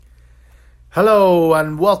Hello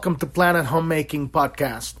and welcome to Planet Homemaking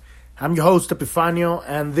Podcast. I'm your host Epifanio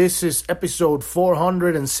and this is episode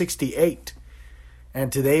 468.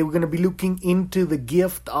 And today we're going to be looking into the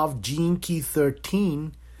gift of Gene Key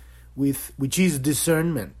 13, which is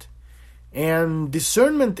discernment. And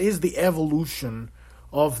discernment is the evolution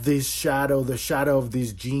of this shadow, the shadow of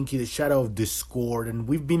this Gene Key, the shadow of discord. And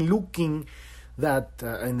we've been looking that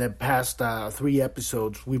in the past 3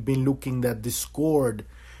 episodes, we've been looking that discord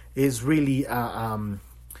is really a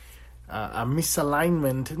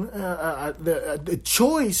misalignment, the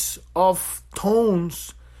choice of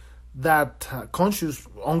tones that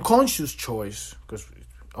unconscious choice, because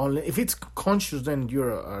only if it's conscious then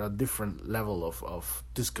you're at a different level of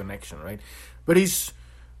disconnection, right? But it's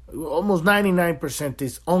almost 99%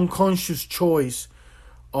 is unconscious choice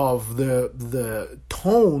of the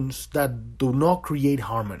tones that do not create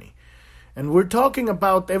harmony. And we're talking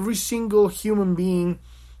about every single human being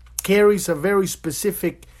carries a very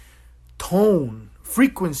specific tone,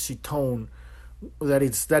 frequency tone, that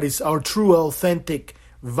is our true authentic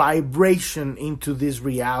vibration into this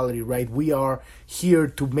reality, right? We are here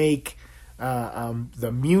to make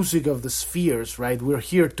the music of the spheres, right? We're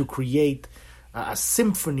here to create a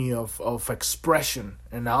symphony of expression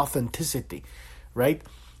and authenticity, right?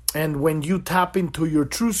 And when you tap into your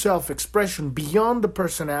true self-expression beyond the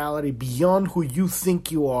personality, beyond who you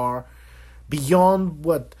think you are, beyond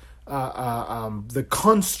what the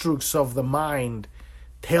constructs of the mind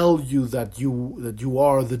tell you that you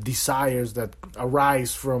are, the desires that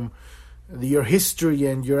arise from your history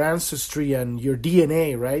and your ancestry and your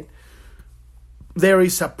DNA, right? There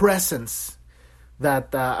is a presence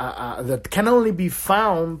that can only be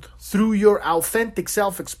found through your authentic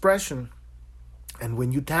self-expression. And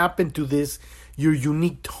when you tap into this, your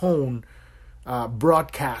unique tone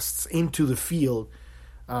broadcasts into the field.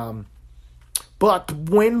 But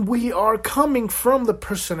when we are coming from the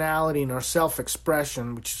personality and our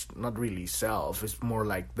self-expression, which is not really self, it's more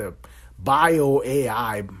like the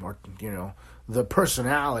bio-AI, or, the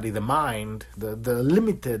personality, the mind, the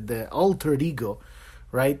limited, the altered ego,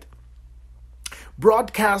 right?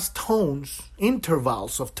 Broadcast tones,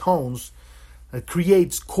 intervals of tones,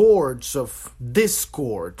 creates chords of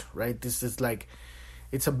discord, right? This is like,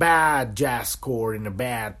 it's a bad jazz chord in a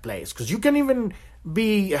bad place. Because you can even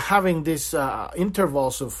be having this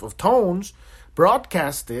intervals of tones,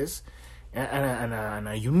 broadcast this and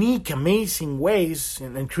a unique, amazing ways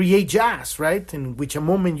and create jazz, right? In which a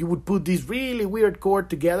moment you would put this really weird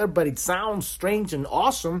chord together, but it sounds strange and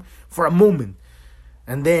awesome for a moment.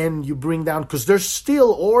 And then you bring down, because there's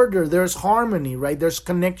still order, there's harmony, right? There's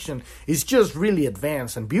connection. It's just really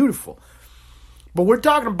advanced and beautiful. But we're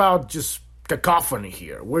talking about just cacophony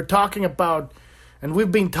here. We're talking about, and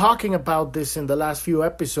we've been talking about this in the last few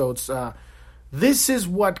episodes, this is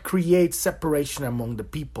what creates separation among the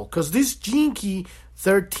people. Because this Gene Key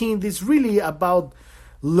 13 is really about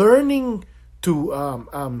learning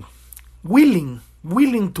to,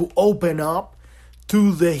 willing to open up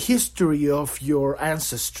to the history of your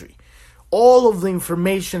ancestry. All of the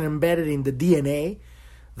information embedded in the DNA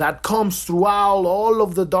that comes throughout all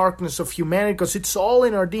of the darkness of humanity, because it's all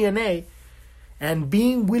in our DNA, and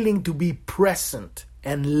being willing to be present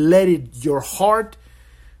and let your heart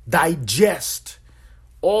digest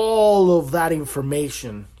all of that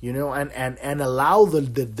information, and allow the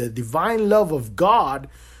divine love of God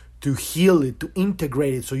to heal it, to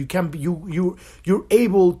integrate it, so you can be, you're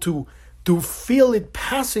able to feel it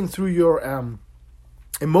passing through your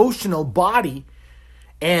emotional body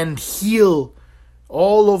and heal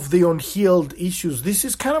all of the unhealed issues. This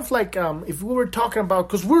is kind of like if we were talking about,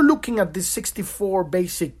 because we're looking at these 64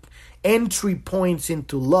 basic entry points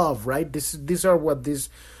into love, right? These are what these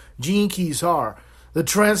Gene Keys are. The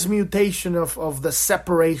transmutation of the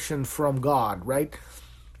separation from God, right?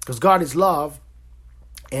 Because God is love,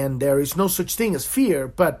 and there is no such thing as fear,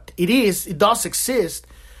 but it does exist,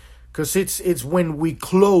 because it's when we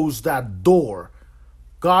close that door.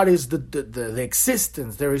 God is the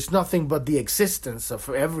existence. There is nothing but the existence of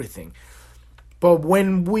everything. But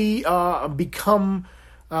when we become,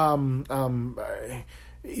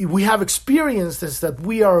 we have experiences that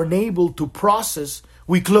we are unable to process,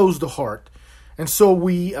 we close the heart. And so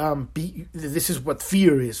this is what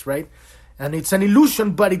fear is, right? And it's an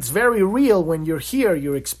illusion, but it's very real. When you're here,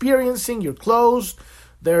 you're experiencing, you're closed.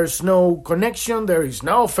 There's no connection. There is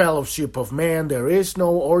no fellowship of man. There is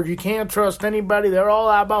no, or you can't trust anybody. They're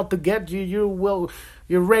all about to get you.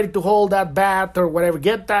 You're ready to hold that bat or whatever.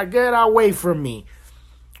 Get away from me,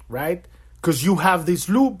 right? Because you have these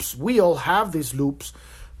loops. We all have these loops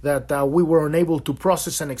that we were unable to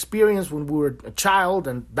process and experience when we were a child,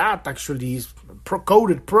 and that actually is a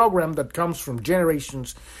coded program that comes from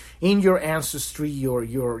generations in your ancestry,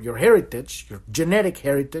 your heritage, your genetic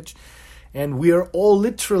heritage, and we are all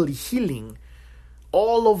literally healing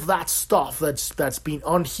all of that stuff that's been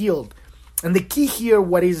unhealed. And the key here,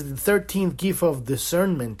 what is the 13th gift of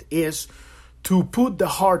discernment, is to put the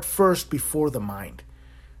heart first before the mind.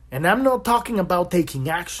 And I'm not talking about taking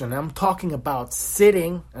action. I'm talking about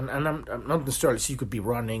sitting, and I'm not necessarily, so you could be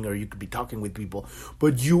running or you could be talking with people,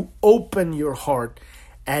 but you open your heart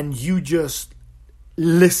and you just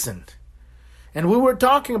listen. And we were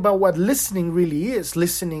talking about what listening really is.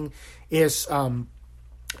 Listening is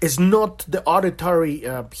not the auditory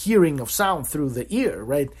hearing of sound through the ear,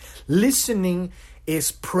 right? Listening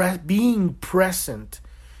is being present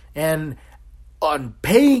and on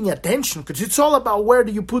paying attention, because it's all about where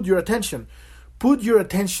do you put your attention. Put your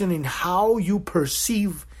attention in how you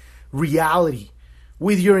perceive reality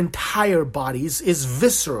with your entire body. It's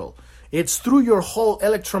visceral. It's through your whole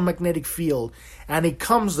electromagnetic field, and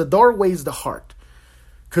the doorway is the heart,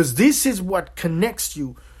 because this is what connects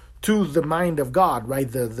you to the mind of God,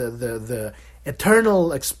 right? The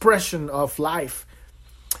eternal expression of life.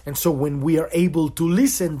 And so when we are able to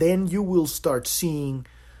listen, then you will start seeing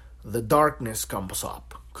the darkness comes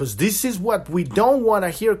up, because this is what we don't want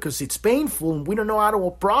to hear, because it's painful and we don't know how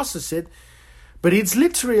to process it. But it's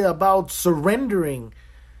literally about surrendering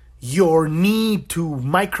your need to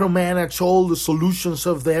micromanage all the solutions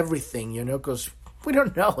of everything, because we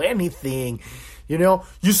don't know anything.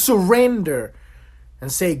 You surrender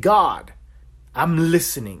and say, God, I'm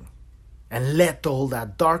listening, and let all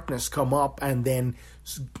that darkness come up, and then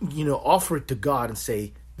offer it to God and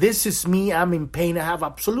say, this is me, I'm in pain, I have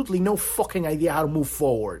absolutely no fucking idea how to move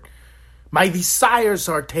forward. My desires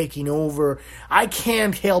are taking over, I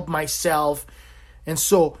can't help myself. And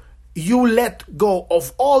so you let go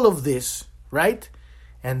of all of this, right?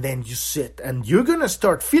 And then you sit, and you're going to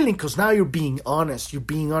start feeling, because now you're being honest. You're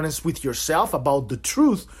being honest with yourself about the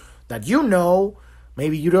truth that you know.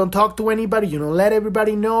 Maybe you don't talk to anybody, you don't let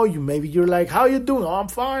everybody know. Maybe you're like, how you doing? Oh, I'm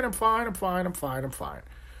fine.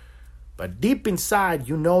 But deep inside,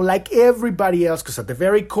 like everybody else, because at the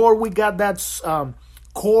very core, we got that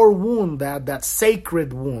core wound, that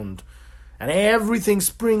sacred wound. And everything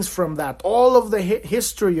springs from that. All of the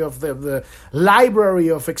history of the library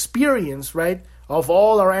of experience, right, of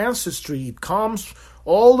all our ancestry, it comes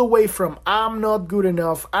all the way from I'm not good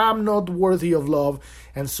enough, I'm not worthy of love.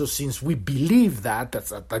 And so since we believe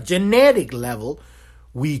that's at the genetic level,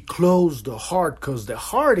 we close the heart, because the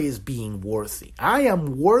heart is being worthy. I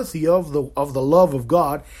am worthy of the love of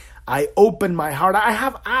God. I open my heart. I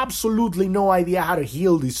have absolutely no idea how to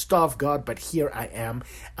heal this stuff, God, but here I am.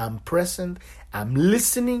 I'm present. I'm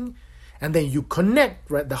listening. And then you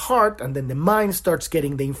connect, right, the heart, and then the mind starts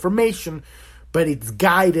getting the information, but it's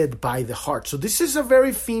guided by the heart. So this is a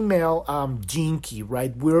very female gene key,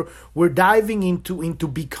 right? We're diving into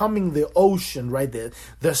becoming the ocean, right?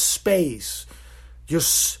 The space.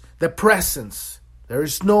 Just the presence. There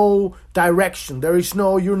is no direction. There is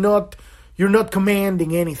no, you're not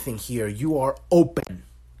commanding anything here. You are open,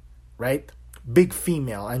 right? Big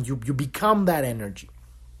female, and you become that energy.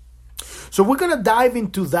 So we're going to dive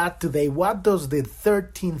into that today. What does the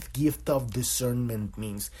 13th gift of discernment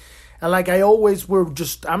means? And like I always,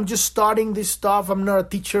 I'm just starting this stuff. I'm not a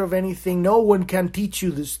teacher of anything. No one can teach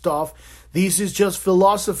you this stuff. This is just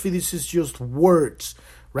philosophy. This is just words.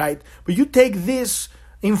 Right? But you take this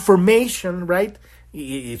information, right?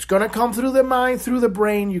 It's going to come through the mind, through the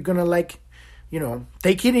brain. You're going to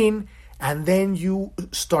take it in, and then you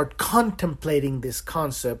start contemplating these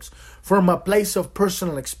concepts from a place of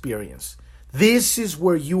personal experience. This is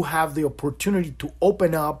where you have the opportunity to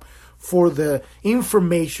open up for the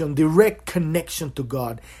information, direct connection to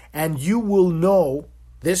God. And you will know,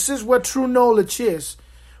 this is what true knowledge is,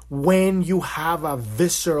 when you have a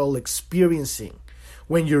visceral experiencing.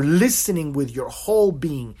 When you're listening with your whole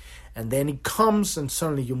being, and then it comes and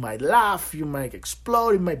suddenly you might laugh, you might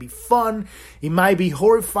explode, it might be fun, it might be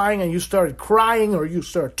horrifying and you start crying or you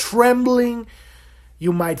start trembling,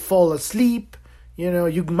 you might fall asleep,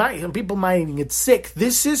 people might even get sick.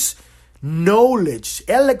 This is knowledge,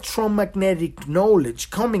 electromagnetic knowledge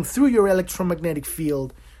coming through your electromagnetic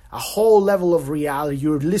field, a whole level of reality.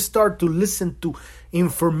 You start to listen to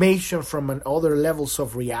information from other levels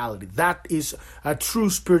of reality. That is a true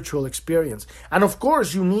spiritual experience. And of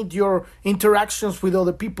course, you need your interactions with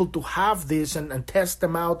other people to have this and test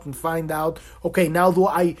them out and find out, okay, now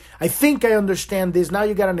I think I understand this. Now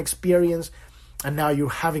you got an experience. and now you're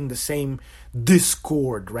having the same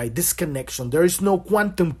discord, right? Disconnection. There is no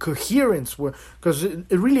quantum coherence, because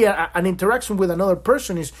really an interaction with another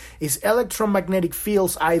person is electromagnetic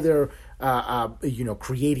fields either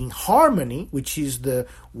creating harmony, which is the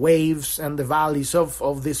waves and the valleys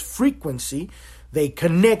of this frequency. They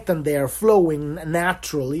connect and they are flowing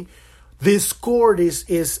naturally. Discord is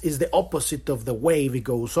the opposite of the wave. It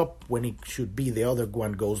goes up when it should be the other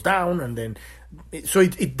one goes down, and then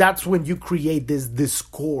that's when you create this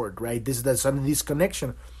discord, right? That's a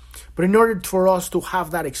disconnection. But in order for us to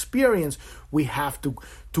have that experience, we have to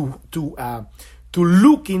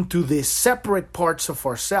look into the separate parts of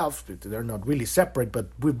ourselves. They're not really separate, but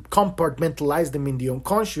we compartmentalize them in the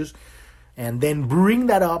unconscious, and then bring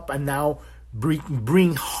that up, and now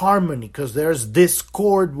bring harmony, because there's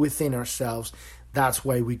discord within ourselves. That's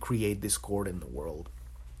why we create discord in the world.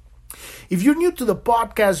 If you're new to the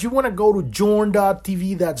podcast, you want to go to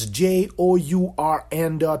journ.tv. That's JOURN.tv.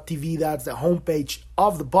 That's the homepage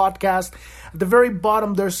of the podcast. At the very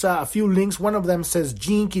bottom, there's a few links. One of them says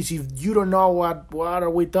Gene Keys. If you don't know what are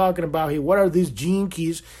we talking about here, what are these Gene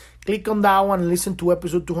Keys, click on that one and listen to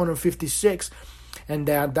episode 256. And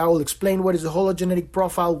that will explain what is the hologenetic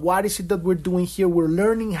profile. What is it that we're doing here? We're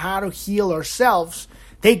learning how to heal ourselves,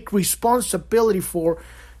 take responsibility for,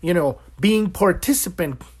 being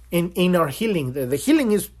participant in our healing. The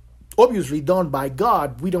healing is obviously done by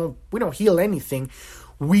God. We don't heal anything.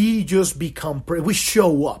 We just we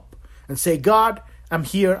show up and say, God, I'm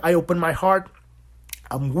here. I open my heart.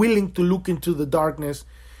 I'm willing to look into the darkness.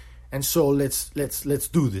 And so let's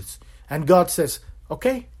do this. And God says,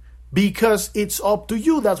 okay. Because it's up to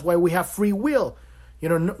you. That's why we have free will.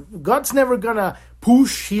 God's never gonna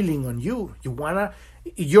push healing on you.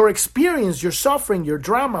 Your experience, your suffering, your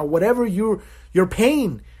drama, whatever your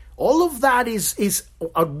pain, all of that is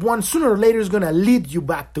one sooner or later is gonna lead you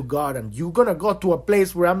back to God, and you're gonna go to a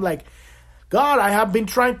place where I'm like, God, I have been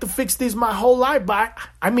trying to fix this my whole life, but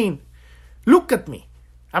look at me.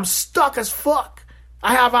 I'm stuck as fuck.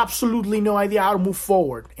 I have absolutely no idea how to move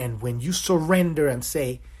forward. And when you surrender and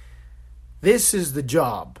say, this is the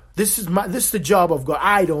job. This is the job of God.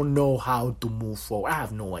 I don't know how to move forward. I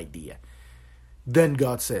have no idea. Then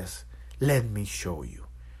God says, let me show you.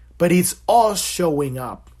 But it's us showing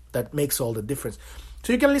up that makes all the difference.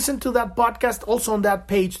 So you can listen to that podcast. Also on that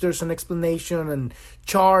page, there's an explanation and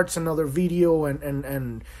charts, another video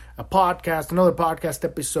and a podcast, another podcast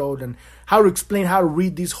episode, and how to explain how to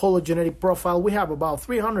read this hologenetic profile. We have about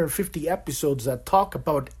 350 episodes that talk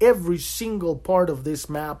about every single part of this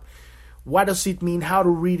map. What does it mean? How to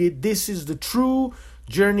read it? This is the true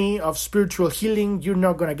journey of spiritual healing. You're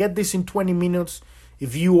not gonna get this in 20 minutes.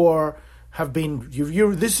 If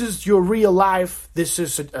this is your real life. This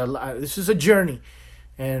is a journey,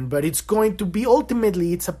 but it's going to be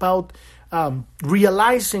ultimately. It's about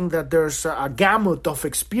realizing that there's a gamut of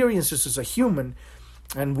experiences as a human,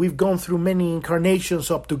 and we've gone through many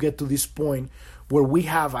incarnations up to get to this point where we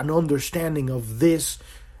have an understanding of this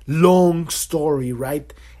long story,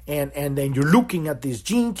 right? And then you're looking at these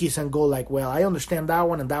Gene Keys and go like, well, I understand that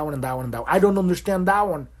one and that one and that one and that one. I don't understand that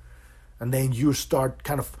one. And then you start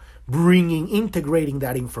kind of integrating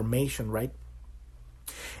that information, right?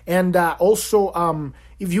 And also,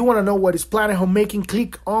 if you want to know what is Planet Homemaking,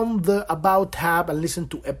 click on the About tab and listen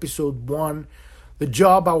to episode 1. The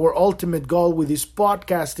job, our ultimate goal with this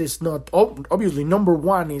podcast is not, obviously, number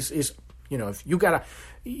one is if you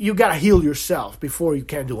gotta heal yourself before you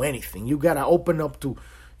can do anything. You gotta open up to,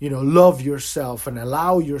 love yourself and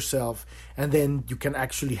allow yourself, and then you can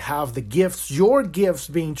actually have the gifts, your gifts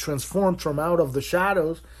being transformed from out of the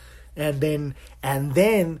shadows. And then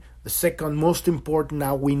the second most important,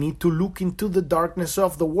 now we need to look into the darkness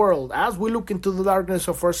of the world. As we look into the darkness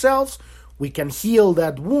of ourselves, we can heal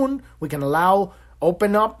that wound. We can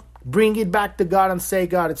open up, bring it back to God and say,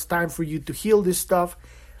 God, it's time for you to heal this stuff.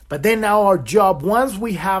 But then now our job, once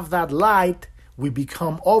we have that light, we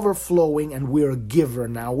become overflowing and we're a giver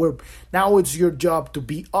now. Now it's your job to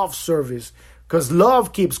be of service, because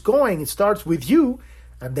love keeps going. It starts with you,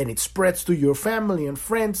 and then it spreads to your family and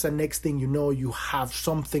friends, and next thing you know, you have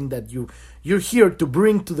something that you're here to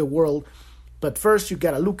bring to the world. But first, you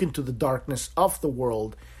got to look into the darkness of the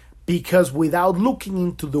world, because without looking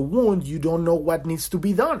into the wound, you don't know what needs to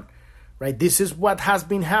be done, right? This is what has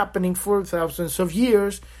been happening for thousands of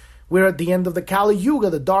years. We're at the end of the Kali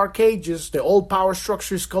Yuga, the Dark Ages. The old power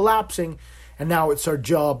structure is collapsing, and now it's our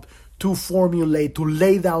job to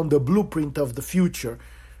lay down the blueprint of the future.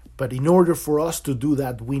 But in order for us to do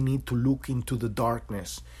that, we need to look into the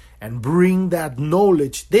darkness. and bring that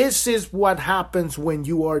knowledge. This is what happens when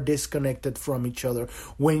you are disconnected from each other,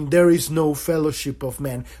 when there is no fellowship of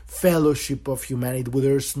men, fellowship of humanity, where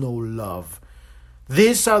there's no love.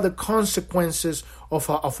 These are the consequences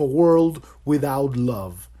of a world without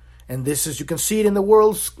love. And this is, you can see it in the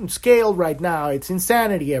world scale right now. It's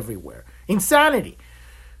insanity everywhere. Insanity.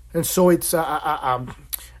 And so it's at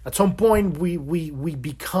some point we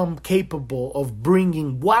become capable of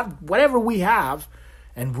bringing whatever we have,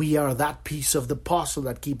 and we are that piece of the puzzle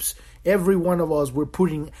that keeps every one of us. We're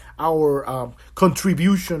putting our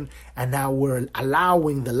contribution, and now we're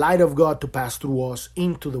allowing the light of God to pass through us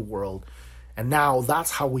into the world. And now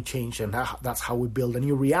that's how we change, and that's how we build a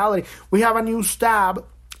new reality. We have a new stab,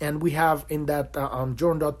 and we have in that on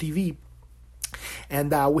Jordan.tv.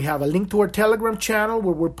 And we have a link to our Telegram channel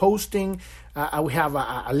where we're posting. We have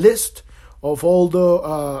a list of all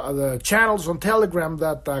the channels on Telegram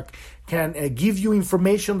that can give you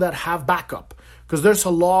information that have backup. Because there's a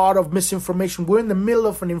lot of misinformation. We're in the middle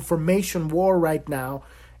of an information war right now.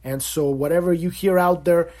 And so whatever you hear out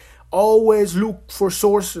there, always look for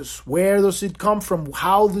sources. Where does it come from?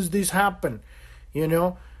 How does this happen? You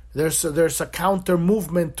know? There's a counter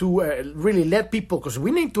movement to really let people, because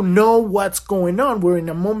we need to know what's going on. We're in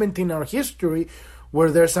a moment in our history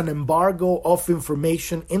where there's an embargo of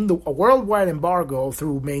information, a worldwide embargo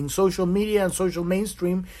through main social media and social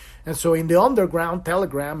mainstream. And so in the underground,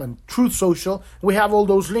 Telegram and Truth Social, we have all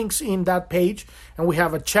those links in that page, and we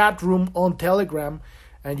have a chat room on Telegram.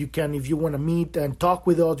 And you can, if you want to meet and talk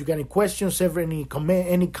with us, you got any questions, any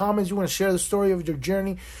comments, you want to share the story of your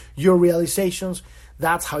journey, your realizations,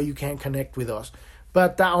 that's how you can connect with us.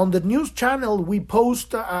 But on the news channel, we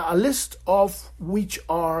post a list of which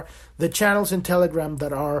are the channels in Telegram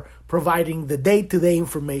that are providing the day-to-day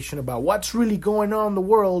information about what's really going on in the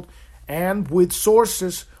world, and with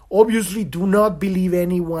sources. Obviously, do not believe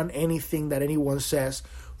anything that anyone says.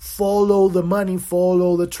 Follow the money,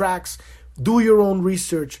 follow the tracks, do your own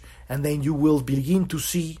research, and then you will begin to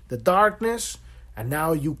see the darkness. And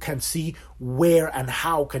now you can see where and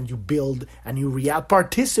how can you build a new reality,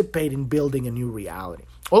 participate in building a new reality.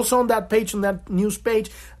 Also on that page, on that news page,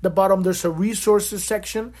 at the bottom there's a resources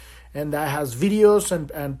section, and that has videos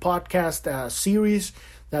and podcast series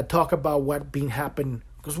that talk about what's been happening.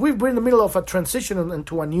 Because we've been in the middle of a transition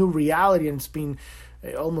into a new reality, and it's been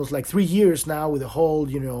almost like 3 years now with the whole,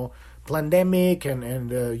 pandemic and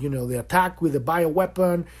the attack with the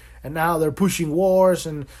bioweapon. And now they're pushing wars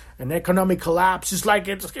and economic collapse. It's like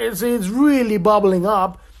it's really bubbling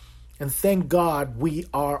up. And thank God we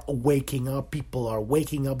are waking up. People are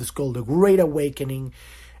waking up. It's called the Great Awakening.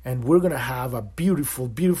 And we're going to have a beautiful,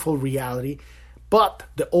 beautiful reality. But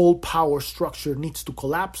the old power structure needs to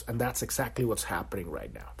collapse. And that's exactly what's happening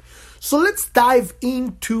right now. So let's dive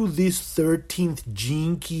into this 13th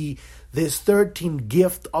gene key, this 13th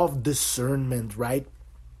gift of discernment, right?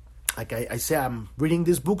 Like I say, I'm reading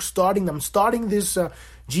this book, I'm starting this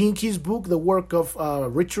Gene Keys book, the work of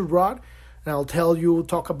Richard Roth, and I'll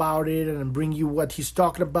talk about it, and bring you what he's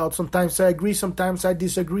talking about. Sometimes I agree, sometimes I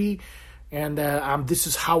disagree, and this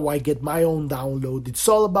is how I get my own download. It's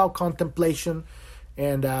all about contemplation,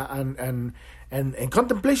 and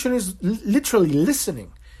contemplation is literally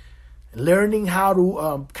listening, learning how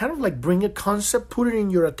to kind of like bring a concept, put it in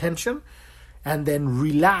your attention, and then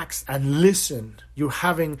relax and listen. You're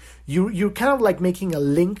kind of like making a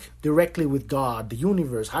link directly with God, the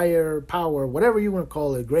universe, higher power, whatever you want to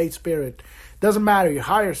call it, great spirit. Doesn't matter, your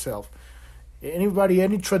higher self.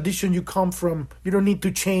 Any tradition you come from, you don't need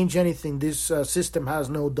to change anything. This system has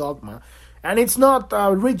no dogma. And it's not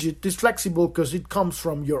rigid, it's flexible because it comes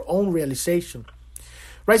from your own realization.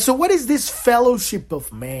 Right, so what is this fellowship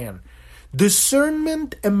of man?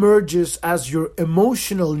 Discernment emerges as your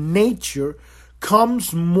emotional nature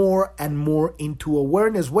comes more and more into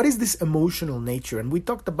awareness. What is this emotional nature? And we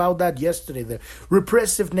talked about that yesterday, the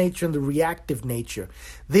repressive nature and the reactive nature.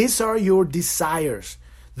 These are your desires.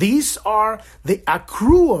 These are the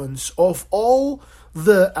accruance of all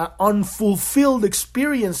the unfulfilled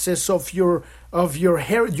experiences of your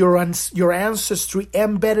ancestry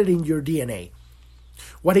embedded in your DNA.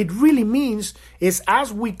 What it really means is,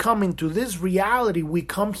 as we come into this reality, we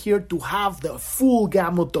come here to have the full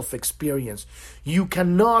gamut of experience. You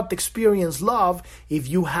cannot experience love if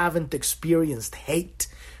you haven't experienced hate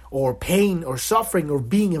or pain or suffering or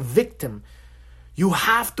being a victim. You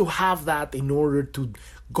have to have that in order to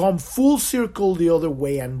come full circle the other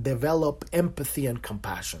way and develop empathy and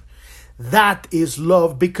compassion. That is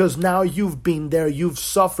love, because now you've been there, you've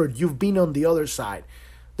suffered, you've been on the other side.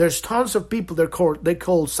 There's tons of people they call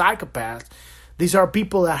psychopaths. These are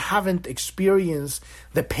people that haven't experienced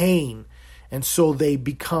the pain and so they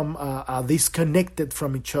become disconnected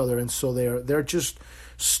from each other, and so they're just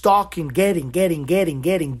stuck in getting.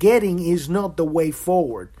 Getting is not the way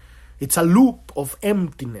forward. It's a loop of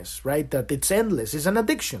emptiness, right? That it's endless. It's an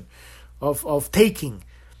addiction of taking.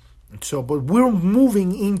 And so, but we're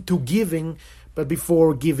moving into giving, but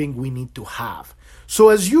before giving, we need to have. So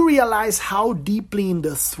as you realize how deeply in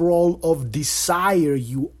the thrall of desire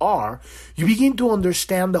you are, you begin to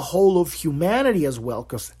understand the whole of humanity as well,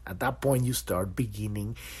 because at that point you start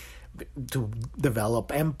beginning to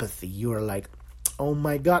develop empathy. You're like, oh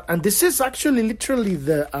my God. And this is actually literally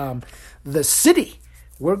the city.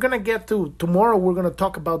 We're going to get to, tomorrow we're going to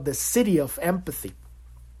talk about the city of empathy.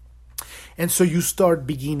 And so you start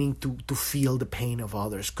beginning to feel the pain of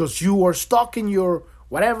others, because you are stuck in your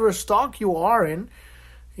whatever stock you are in.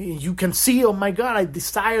 You can see, oh my God, I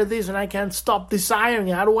desire this and I can't stop desiring.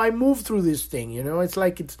 How do I move through this thing? You know, it's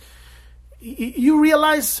like you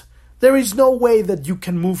realize there is no way that you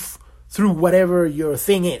can move through whatever your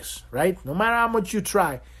thing is, right? No matter how much you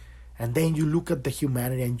try. And then you look at the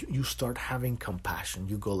humanity and you start having compassion.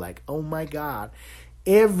 You go like, oh my God,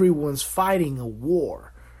 everyone's fighting a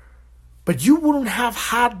war. But you wouldn't have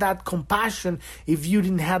had that compassion if you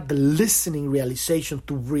didn't have the listening realization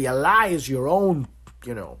to realize your own,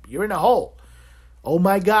 you're in a hole. Oh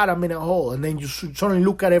my God, I'm in a hole. And then you suddenly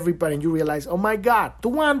look at everybody and you realize, oh my God, to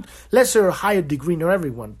one lesser or higher degree, not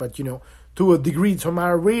everyone, but to a degree, some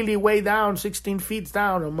are really way down, 16 feet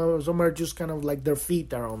down, and some are just kind of like their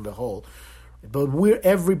feet are on the hole. But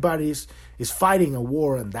everybody is fighting a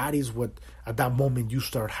war, and that is what, at that moment, you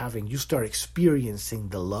start experiencing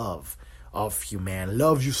the love of human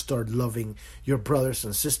love. You start loving your brothers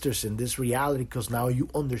and sisters in this reality, because now you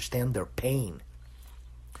understand their pain.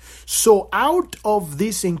 So out of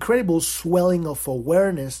this incredible swelling of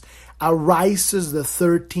awareness arises the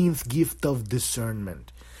 13th gift of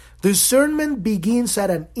discernment. Discernment begins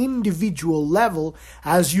at an individual level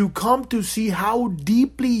as you come to see how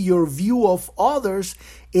deeply your view of others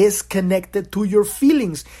is connected to your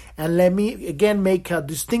feelings. And let me again make a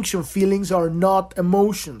distinction. Feelings are not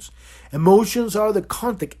emotions. Emotions are the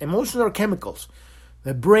content. Emotions are chemicals.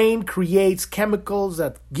 The brain creates chemicals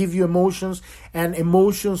that give you emotions, and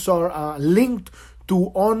emotions are linked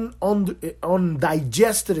to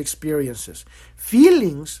undigested experiences.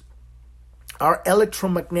 Feelings are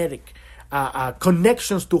electromagnetic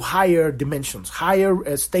connections to higher dimensions,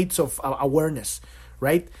 higher states of awareness,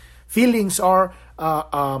 right? Feelings are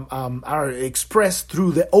expressed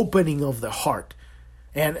through the opening of the heart.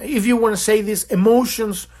 And if you want to say this,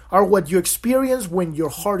 emotions are what you experience when your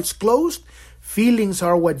heart is closed. Feelings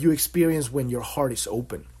are what you experience when your heart is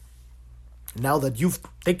open. Now that you've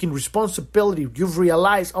taken responsibility, you've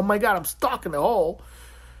realized, oh my God, I'm stuck in a hole.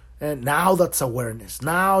 And now that's awareness.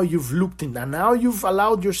 Now you've looked in, and now you've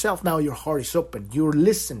allowed yourself, now your heart is open. You're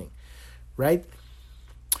listening, right?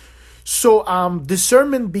 So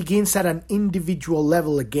discernment begins at an individual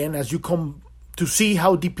level again as you come to see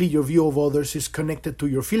how deeply your view of others is connected to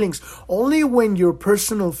your feelings. Only when your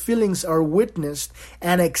personal feelings are witnessed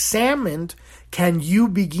and examined can you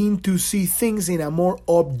begin to see things in a more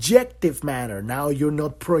objective manner. Now you're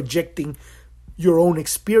not projecting your own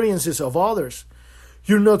experiences of others.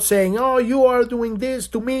 You're not saying, oh, you are doing this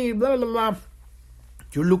to me, blah, blah, blah.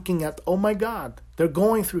 You're looking at, oh my God, they're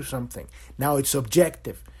going through something. Now it's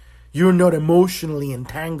objective. You're not emotionally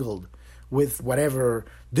entangled with whatever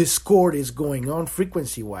discord is going on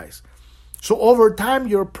frequency-wise. So over time,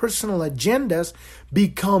 your personal agendas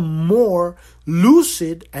become more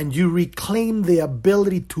lucid, and you reclaim the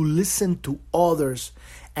ability to listen to others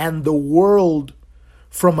and the world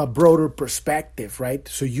from a broader perspective, right?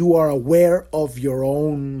 So you are aware of your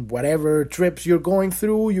own whatever trips you're going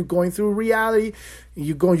through reality,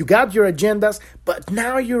 you got your agendas, but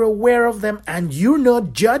now you're aware of them and you're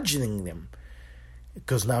not judging them.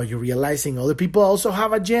 Because now you're realizing other people also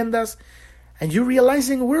have agendas, and you're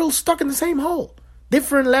realizing we're all stuck in the same hole,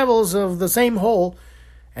 different levels of the same hole,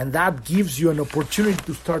 and that gives you an opportunity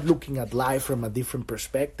to start looking at life from a different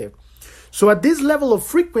perspective. So at this level of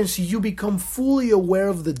frequency, you become fully aware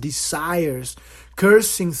of the desires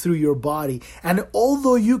coursing through your body. And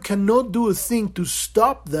although you cannot do a thing to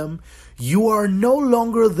stop them, you are no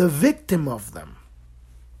longer the victim of them.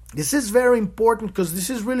 This is very important because this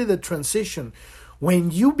is really the transition.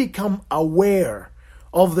 When you become aware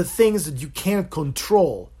of the things that you can't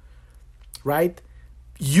control, right?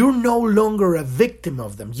 You're no longer a victim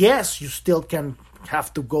of them. Yes, you still can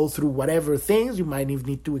have to go through whatever things. You might even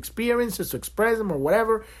need to experience to express them or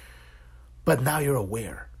whatever. But now you're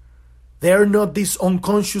aware. They're not this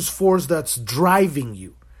unconscious force that's driving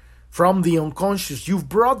you. from the unconscious. You've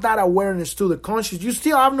brought that awareness to the conscious. You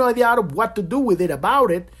still have no idea what to do with it, about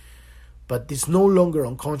it, but it's no longer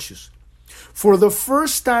unconscious. For the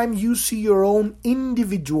first time, you see your own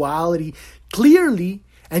individuality clearly,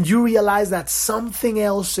 and you realize that something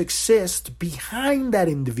else exists behind that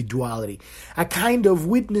individuality, a kind of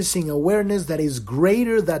witnessing awareness that is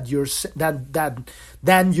greater than your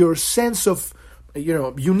sense of,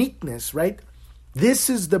 uniqueness, right? This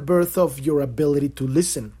is the birth of your ability to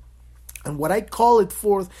listen. And what I call it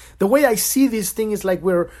forth, the way I see this thing is like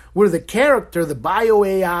we're the character, the bio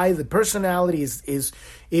AI, the personality is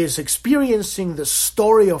experiencing the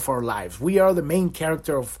story of our lives. We are the main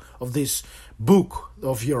character of this book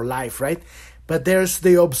of your life, right? But there's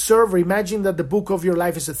the observer. Imagine that the book of your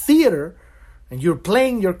life is a theater, and you're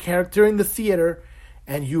playing your character in the theater,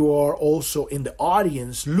 and you are also in the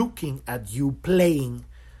audience looking at you playing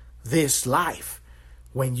this life.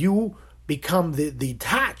 When you become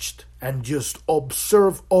detached and just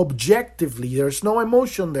observe objectively, there's no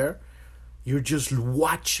emotion there, you're just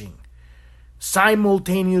watching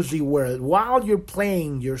simultaneously, while you're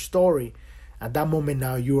playing your story. At that moment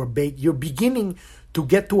now, you're beginning to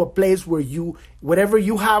get to a place where whatever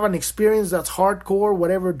you have an experience that's hardcore,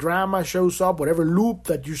 whatever drama shows up, whatever loop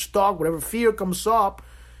that you're stuck, whatever fear comes up,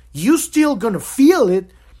 you're still going to feel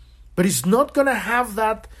it, but it's not going to have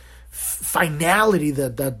that finality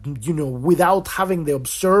that without having the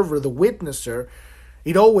observer, the witnesser,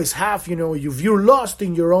 it always have, if you're lost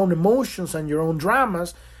in your own emotions and your own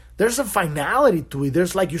dramas, there's a finality to it.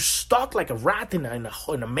 There's like, you're stuck like a rat in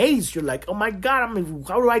a maze. You're like, oh my God,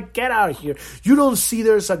 how do I get out of here? You don't see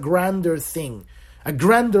there's a grander thing, a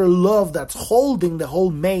grander love that's holding the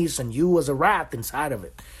whole maze and you as a rat inside of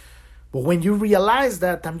it. But when you realize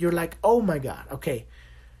that, you're like, oh my God, okay,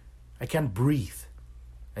 I can't breathe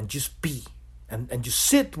and just be and just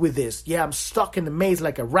sit with this. Yeah, I'm stuck in the maze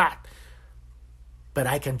like a rat, but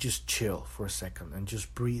I can just chill for a second and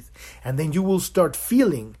just breathe. And then you will start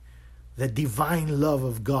feeling the divine love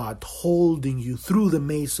of God holding you through the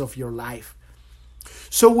maze of your life.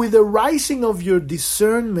 So with the rising of your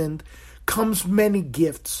discernment comes many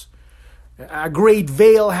gifts. A great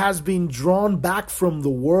veil has been drawn back from the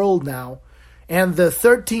world now, and the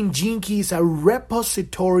 13 gene keys are a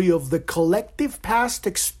repository of the collective past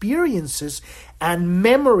experiences and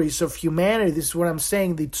memories of humanity. This is what I'm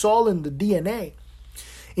saying. It's all in the DNA.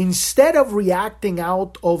 Instead of reacting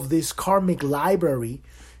out of this karmic library,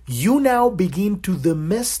 you now begin to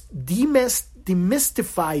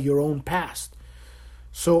demystify your own past.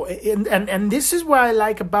 So, and this is what I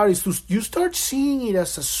like about it, is you start seeing it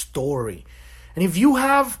as a story. And if you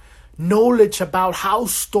have knowledge about how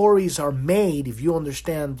stories are made, if you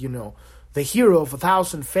understand, the hero of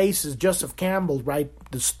 1,000 Faces, Joseph Campbell, right?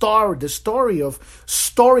 The story of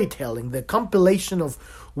storytelling, the compilation of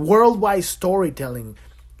worldwide storytelling.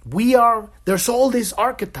 There's all these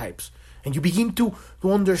archetypes, and you begin to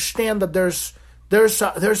understand that there's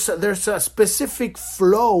a specific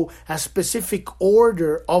flow, a specific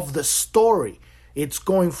order of the story. It's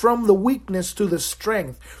going from the weakness to the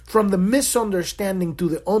strength, from the misunderstanding to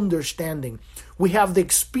the understanding. We have the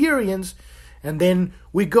experience, and then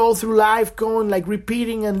we go through life going like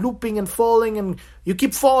repeating and looping and falling, and you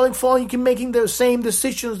keep falling, you keep making the same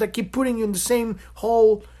decisions that keep putting you in the same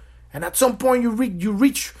hole. And at some point you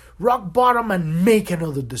reach rock bottom and make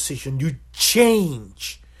another decision. You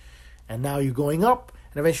change. And now you're going up,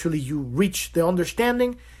 and eventually you reach the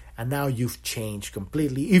understanding, and now you've changed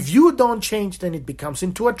completely. If you don't change, then it becomes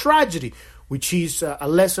into a tragedy, which is a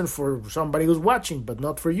lesson for somebody who's watching, but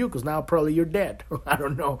not for you, because now probably you're dead. I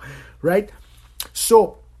don't know, right?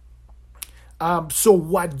 So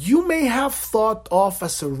what you may have thought of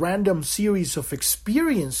as a random series of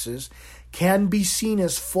experiences can be seen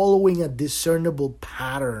as following a discernible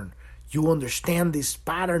pattern. You understand this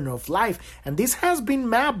pattern of life, and this has been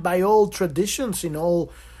mapped by all traditions in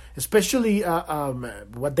all, especially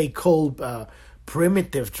what they call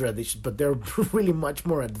primitive traditions, but they're really much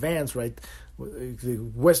more advanced, right? The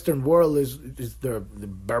Western world is the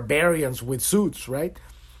barbarians with suits, right?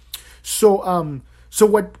 So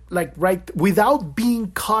what, like, right, without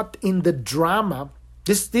being caught in the drama,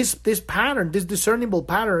 this pattern, this discernible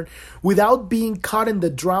pattern, without being caught in the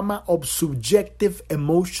drama of subjective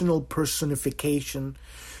emotional personification,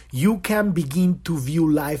 you can begin to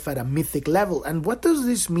view life at a mythic level. And what does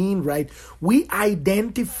this mean, right? We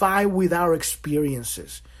identify with our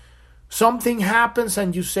experiences. Something happens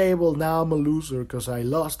and you say, well, now I'm a loser because I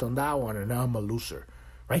lost on that one, and now I'm a loser,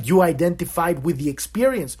 right? You identified with the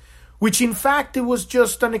experience, which in fact it was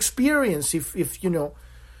just an experience. If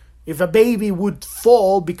If a baby would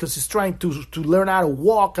fall because he's trying to learn how to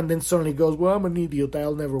walk and then suddenly goes, well, I'm an idiot,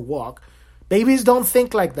 I'll never walk. Babies don't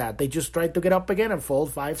think like that. They just try to get up again and fall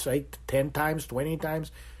 5, 8, 10 times, 20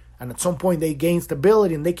 times. And at some point they gain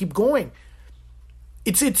stability and they keep going.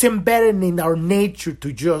 It's embedded in our nature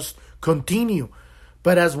to just continue.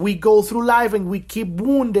 But as we go through life and we keep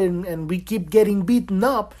wounded and we keep getting beaten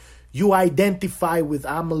up, you identify with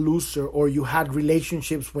I'm a loser, or you had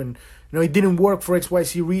relationships when it didn't work for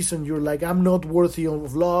XYZ reason. You're like, I'm not worthy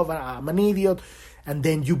of love, I'm an idiot. And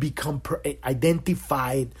then you become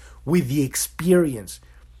identified with the experience.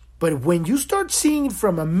 But when you start seeing it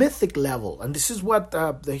from a mythic level, and this is what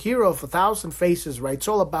the hero of 1,000 Faces, right? It's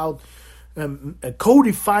all about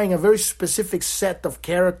codifying a very specific set of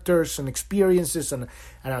characters and experiences and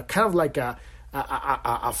a kind of like a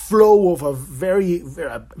flow of a very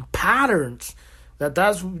patterns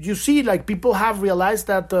that's you see, like people have realized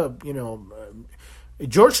that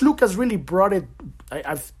George Lucas really brought it.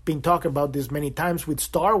 I've been talking about this many times with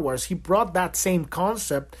Star Wars. He brought that same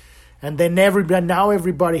concept, and then now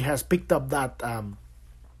everybody has picked up that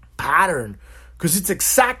pattern, because it's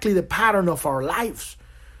exactly the pattern of our lives.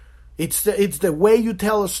 It's the way you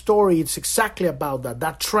tell a story. It's exactly about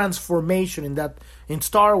that transformation. In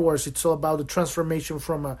Star Wars, it's all about the transformation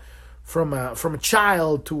from a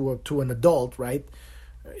child to an adult, right?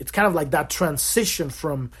 It's kind of like that transition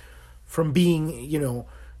from being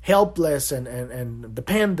helpless and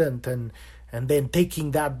dependent and then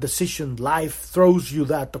taking that decision. Life throws you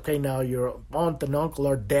that, okay, now your aunt and uncle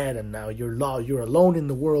are dead and now you're alone in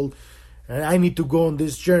the world, and I need to go on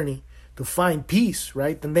this journey to find peace,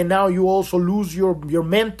 right? And then now you also lose your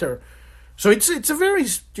mentor. So it's a very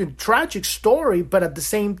tragic story, but at the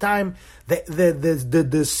same time, the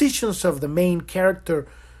decisions of the main character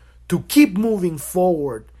to keep moving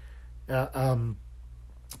forward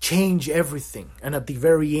change everything. And at the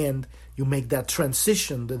very end, you make that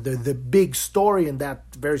transition. The big story in that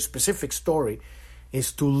very specific story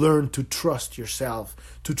is to learn to trust yourself,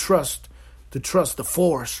 to trust the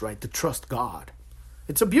force, right? To trust God.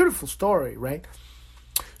 It's a beautiful story, right?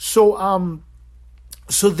 So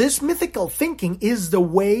this mythical thinking is the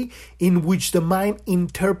way in which the mind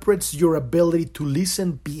interprets your ability to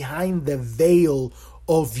listen behind the veil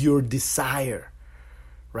of your desire,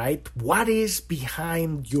 right? What is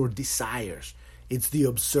behind your desires? It's the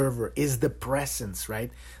observer, it's the presence,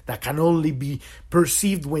 right? That can only be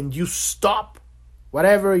perceived when you stop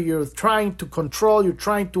whatever you're trying to control, you're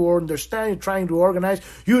trying to understand, you're trying to organize,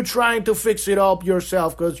 you're trying to fix it up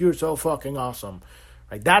yourself because you're so fucking awesome,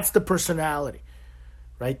 right? That's the personality,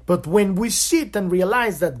 right? But when we sit and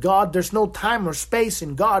realize that God, there's no time or space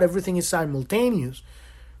in God, everything is simultaneous,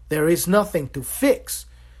 there is nothing to fix.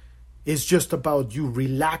 It's just about you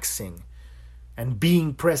relaxing and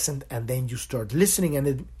being present, and then you start listening,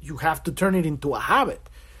 and you have to turn it into a habit.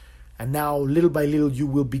 And now, little by little, you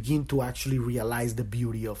will begin to actually realize the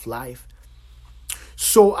beauty of life.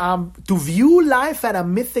 So, to view life at a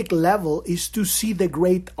mythic level is to see the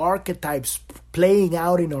great archetypes playing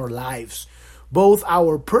out in our lives, both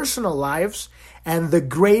our personal lives and the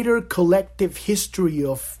greater collective history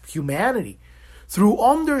of humanity. Through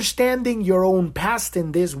understanding your own past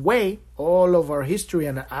in this way, all of our history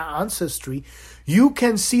and ancestry, you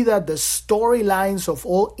can see that the storylines of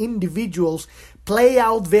all individuals play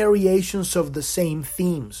out variations of the same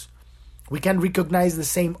themes. We can recognize the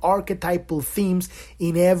same archetypal themes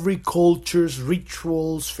in every culture's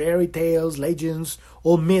rituals, fairy tales, legends,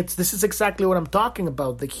 all myths. This is exactly what I'm talking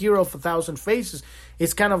about. The hero of 1,000 Faces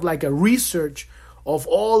is kind of like a research of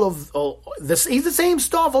all this. It's the same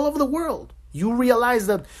stuff all over the world. You realize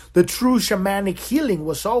that the true shamanic healing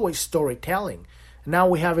was always storytelling. Now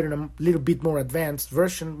we have it in a little bit more advanced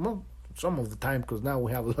version. Well, some of the time, because now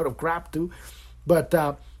we have a lot of crap too. But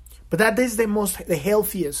that is the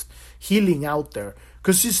healthiest healing out there,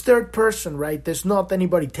 because it's third person, right? There's not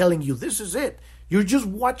anybody telling you this is it. You're just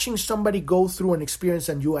watching somebody go through an experience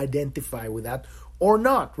and you identify with that or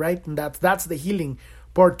not, right? And that's the healing,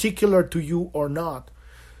 particular to you or not.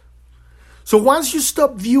 So once you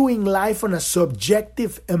stop viewing life on a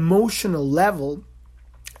subjective emotional level,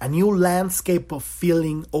 a new landscape of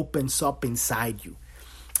feeling opens up inside you.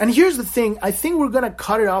 And here's the thing, I think we're going to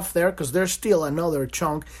cut it off there because there's still another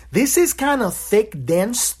chunk. This is kind of thick,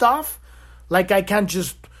 dense stuff. Like I can't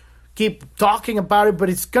just keep talking about it, but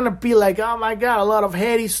it's going to be like, oh my God, a lot of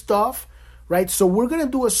heady stuff, right? So we're going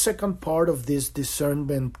to do a second part of this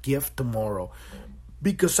discernment gift tomorrow,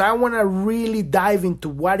 because I want to really dive into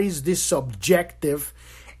what is this subjective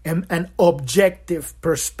and an objective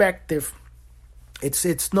perspective.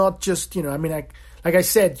 It's not just, like I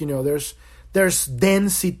said, there's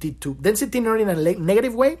density not in a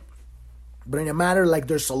negative way, But in a matter like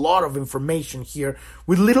there's a lot of information here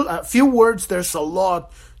with few words, there's a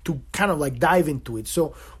lot to kind of like dive into it.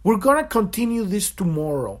 So we're gonna continue this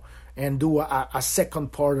tomorrow and do a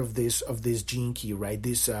second part of this gene key, right?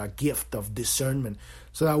 This gift of discernment,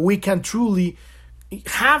 so that we can truly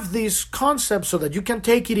have this concept, so that you can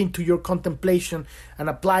take it into your contemplation and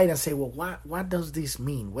apply it and say, well, what does this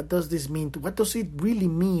mean? What does this mean? What does it really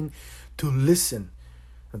mean to listen?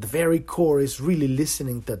 At the very core is really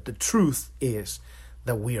listening, that the truth is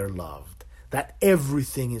that we are loved, that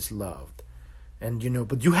everything is loved. And,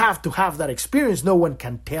 but you have to have that experience. No one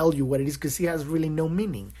can tell you what it is, because it has really no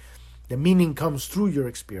meaning. The meaning comes through your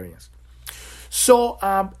experience. So,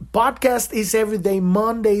 podcast is every day,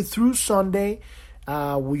 Monday through Sunday.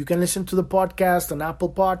 You can listen to the podcast on Apple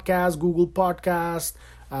Podcasts, Google Podcasts,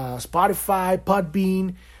 Spotify,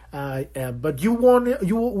 Podbean. But you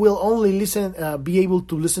will only be able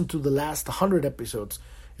to listen to the last 100 episodes.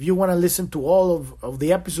 If you want to listen to all of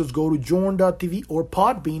the episodes, go to journ.tv or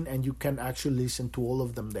Podbean, and you can actually listen to all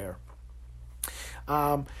of them there.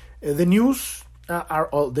 The news are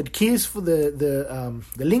all the keys for the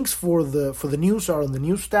links for the news are on the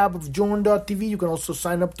news tab of journ.tv. You can also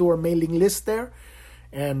sign up to our mailing list there.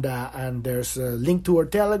 And there's a link to our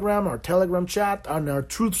Telegram chat, on our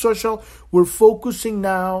Truth Social. We're focusing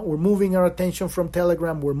now. We're moving our attention from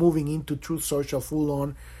Telegram. We're moving into Truth Social full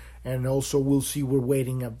on. And also we're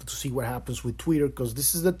waiting to see what happens with Twitter, because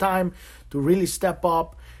this is the time to really step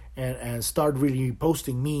up and start really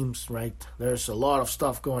posting memes, right? There's a lot of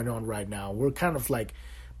stuff going on right now. We're kind of like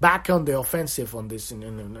back on the offensive on this in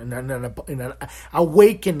an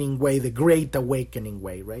awakening way, the great awakening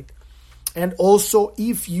way, right? And also,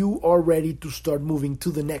 if you are ready to start moving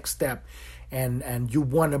to the next step, and you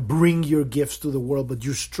want to bring your gifts to the world, but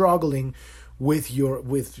you're struggling with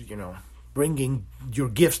bringing your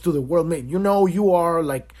gifts to the world, you are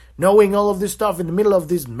like knowing all of this stuff in the middle of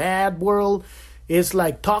this mad world. It's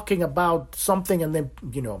like talking about something, and then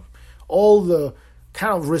all the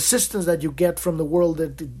kind of resistance that you get from the world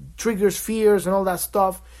that triggers fears and all that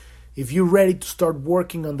stuff. If you're ready to start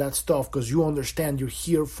working on that stuff, because you understand you're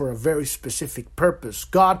here for a very specific purpose,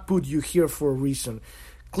 God put you here for a reason,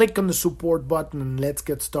 click on the support button and let's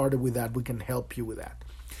get started with that. We can help you with that.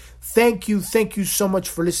 Thank you so much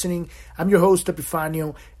for listening. I'm your host,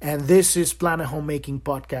 Epifanio, and this is Planet Homemaking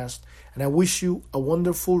Podcast, and I wish you a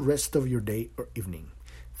wonderful rest of your day or evening.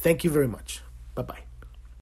 Thank you very much. Bye-bye.